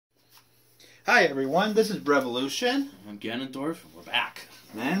Hi everyone, this is Revolution. I'm Ganondorf, and we're back.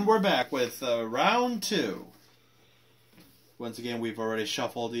 And we're back with round 2. Once again, we've already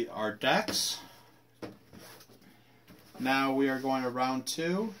shuffled our decks. Now we are going to round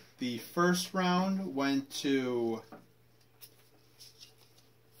 2. The first round went to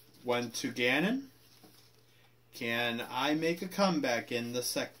Ganon. Can I make a comeback in the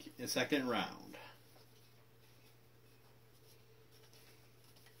second round?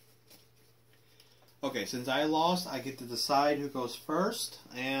 Okay, since I lost, I get to decide who goes first,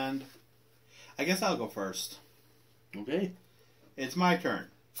 and I guess I'll go first. Okay. It's my turn.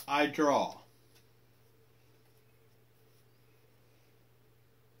 I draw.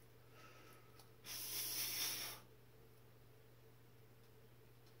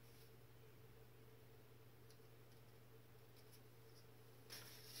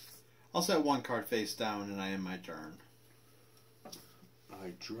 I'll set one card face down, and I end my turn.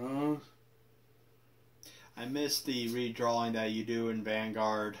 I draw. I missed the redrawing that you do in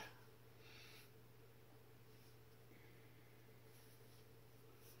Vanguard.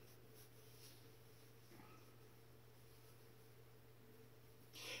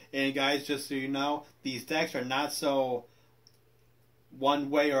 And guys, just so you know, these decks are not so one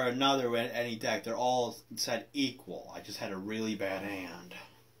way or another in any deck. They're all set equal. I just had a really bad hand.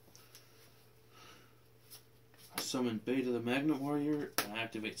 I summon Beta the Magnet Warrior and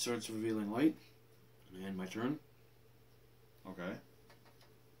activate Swords of Revealing Light. And end my turn. Okay.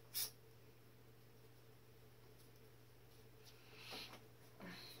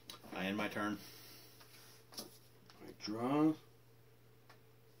 I end my turn. I draw.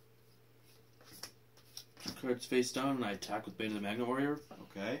 Cards face down, and I attack with Beta the Magnet Warrior.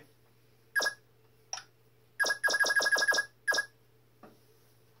 Okay.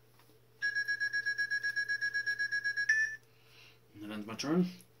 And that ends my turn.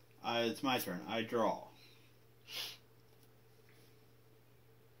 It's my turn. I draw.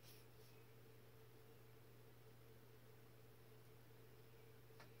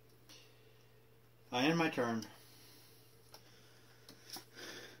 I end my turn.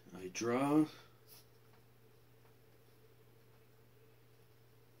 I draw.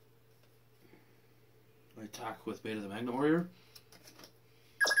 I attack with Beta the Magnet Warrior.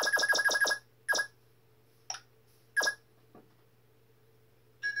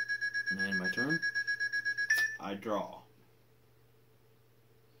 And I end my turn. I draw.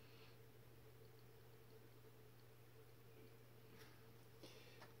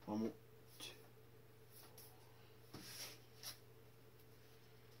 One more.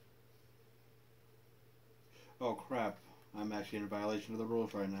 Oh crap, I'm actually in violation of the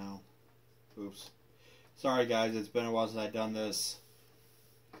rules right now. Oops. Sorry guys, it's been a while since I've done this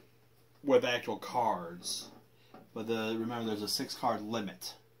with actual cards. But remember there's a 6-card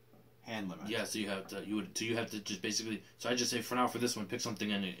limit. Hand limit. Yeah, so you have to just basically, so I just say for now for this one pick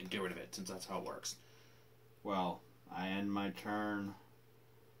something in and get rid of it, since that's how it works. Well, I end my turn.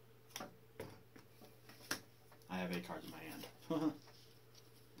 I have 8 cards in my hand.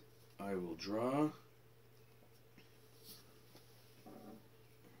 I will draw.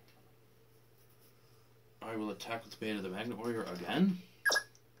 I will attack with Beta the Magnet Warrior again.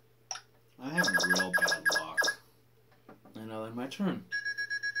 I'm having real bad luck. And I'll end my turn.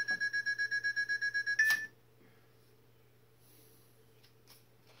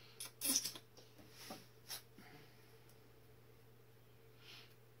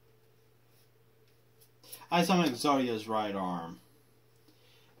 I summon Yugioh's right arm.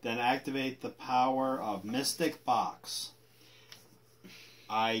 Then activate the power of Mystic Box.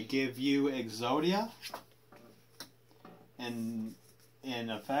 I give you Yugioh and in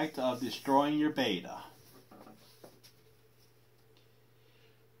effect of destroying your beta.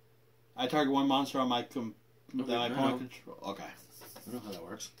 I target one monster on my opponent control. Okay. I know how that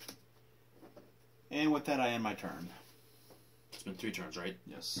works. And with that, I end my turn. It's been 3 turns, right?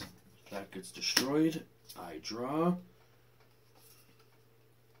 Yes. That gets destroyed. I draw.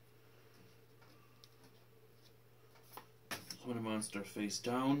 Summon a monster face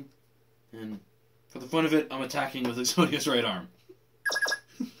down. And for the fun of it, I'm attacking with Yugioh's right arm.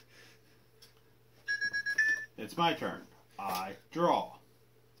 It's my turn. I draw.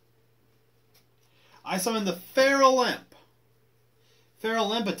 I summon the Feral Imp.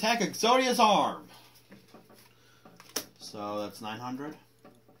 Feral Imp attack Yugioh's arm. So that's 900.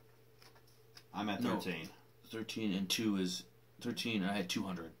 I'm at 13. No, 13 and 2 is 13. I had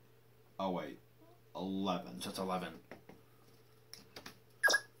 200. Oh wait, 11. So that's 11.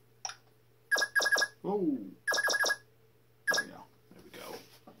 Whoa. There we go. There we go.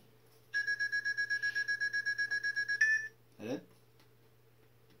 That it?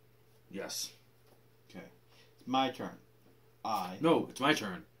 Yes. Okay. It's my turn. No, it's my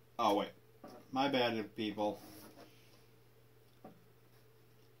turn. Oh, wait. My bad, people.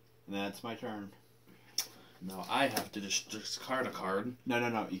 And that's my turn. No, I have to discard a card.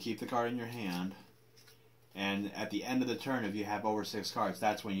 No. You keep the card in your hand. And at the end of the turn, if you have over 6 cards,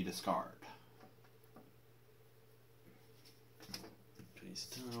 that's when you discard. Face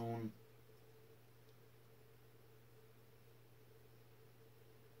down.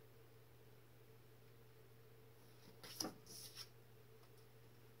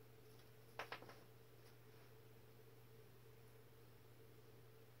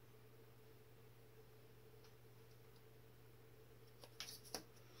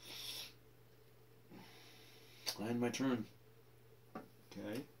 I end my turn.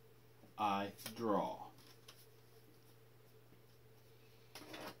 Okay. I draw.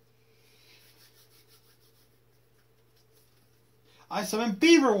 I summon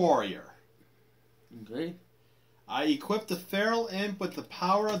Beaver Warrior. Okay. I equip the Feral Imp with the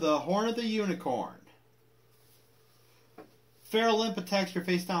power of the Horn of the Unicorn. Feral Imp attacks your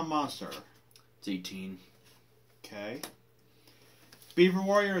face-down monster. It's 18. Okay. Beaver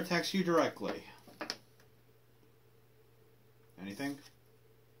Warrior attacks you directly. Anything?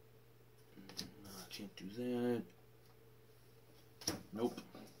 No, I can't do that. Nope.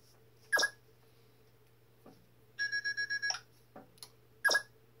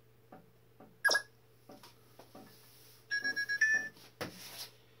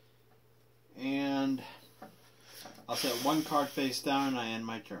 And I'll set 1 card face down and I end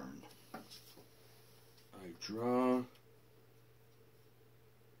my turn. I draw.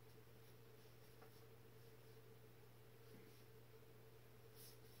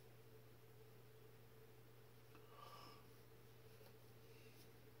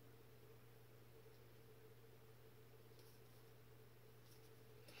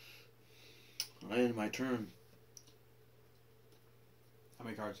 I end my turn. How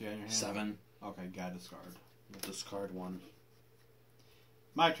many cards do you have in your hand? 7. Okay, gotta discard. I'll discard 1.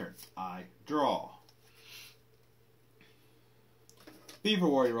 My turn. I draw. Beaver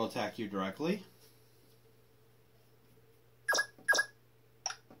Warrior will attack you directly.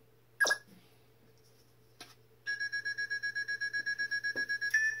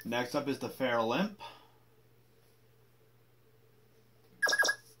 Next up is the Feral Imp.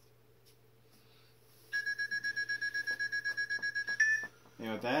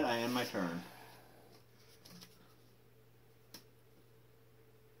 And with that, I end my turn.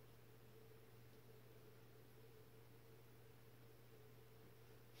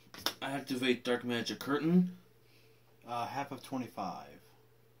 I activate Dark Magic Curtain. Half of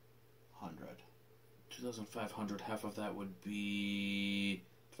 2,500. 2,500. Half of that would be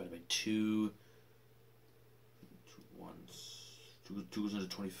divided by 2. 2 ones. 2 goes into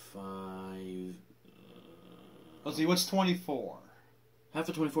 25. Let's see, what's 24? Half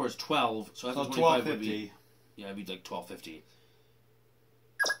of 24 is 12. So half So of 25 would 1,250. be... Yeah, it'd be like 1,250.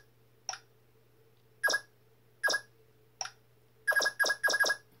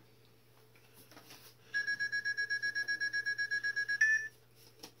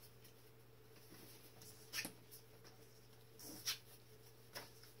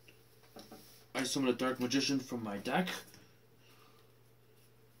 I summon a Dark Magician from my deck.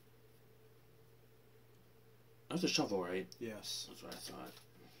 That's a shuffle, right? Yes. That's what I thought.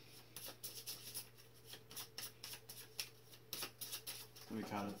 Let me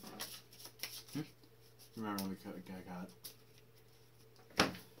cut it. Remember when we cut it, I got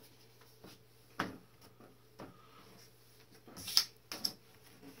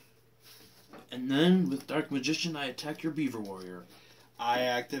And then, with Dark Magician, I attack your Beaver Warrior. I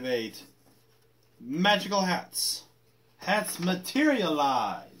activate Magical Hats. Hats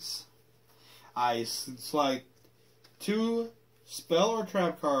materialize. I select 2 spell or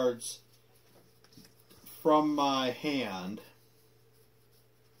trap cards from my hand.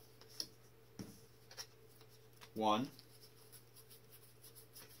 1.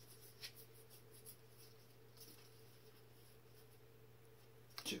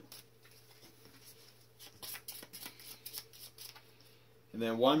 2. And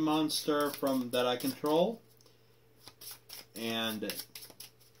then 1 monster from that I control. And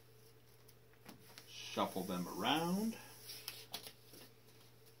shuffle them around.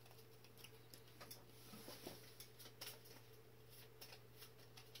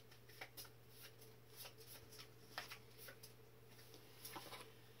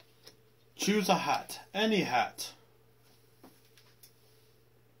 Choose a hat. Any hat.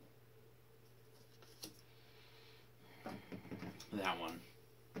 That one.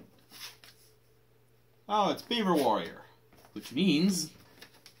 Oh, it's Beaver Warrior. Which means...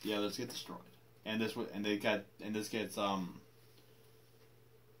 Yeah, let's get destroyed. and this gets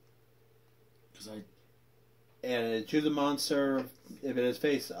Because I and choose a monster if it is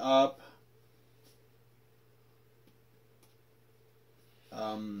face up.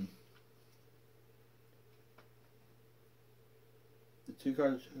 The 2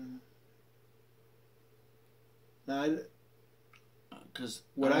 cards. Now, because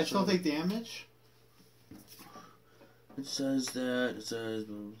would I still take damage? It says monster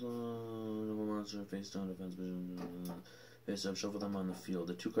face down defense face up, shuffle them on the field.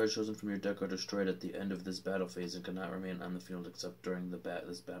 The 2 cards chosen from your deck are destroyed at the end of this battle phase and cannot remain on the field except during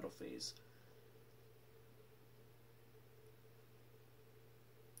this battle phase.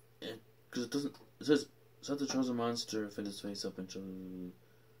 Because it doesn't. It says set the chosen monster if it is face up and show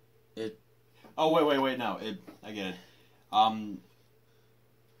it. Oh wait! No, I get it. And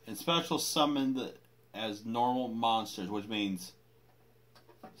special summon as normal monsters, which means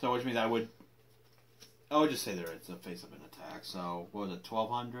I would just say it's a face up and attack. So what was it,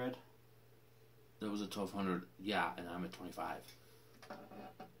 1200? That was a 1200. Yeah, and I'm at 25.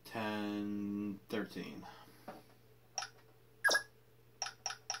 10, 13.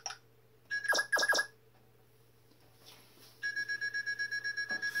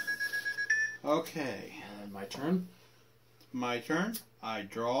 Okay. And my turn. My turn. I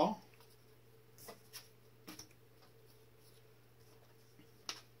draw.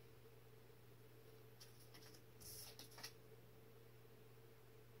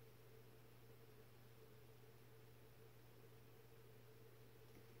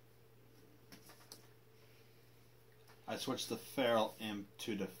 I switch the Feral Imp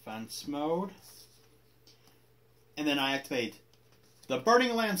to defense mode. And then I activate the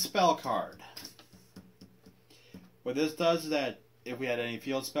Burning Land spell card. What this does is that if we had any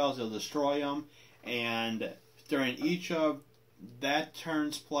field spells, it'll destroy them. And during each of that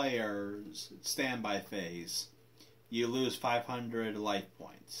turn's player's standby phase, you lose 500 life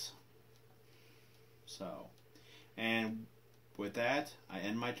points. So, and with that, I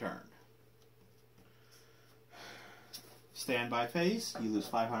end my turn. Standby phase, you lose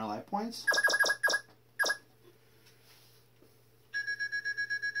 500 life points.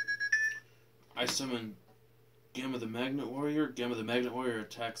 I summon Gamma the Magnet Warrior. Gamma the Magnet Warrior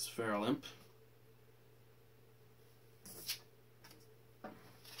attacks Feral Imp.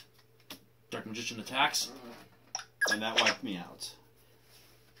 Dark Magician attacks. And that wiped me out.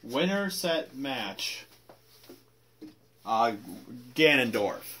 Winner set match.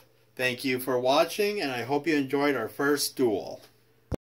 Ganondorf. Thank you for watching, and I hope you enjoyed our first duel.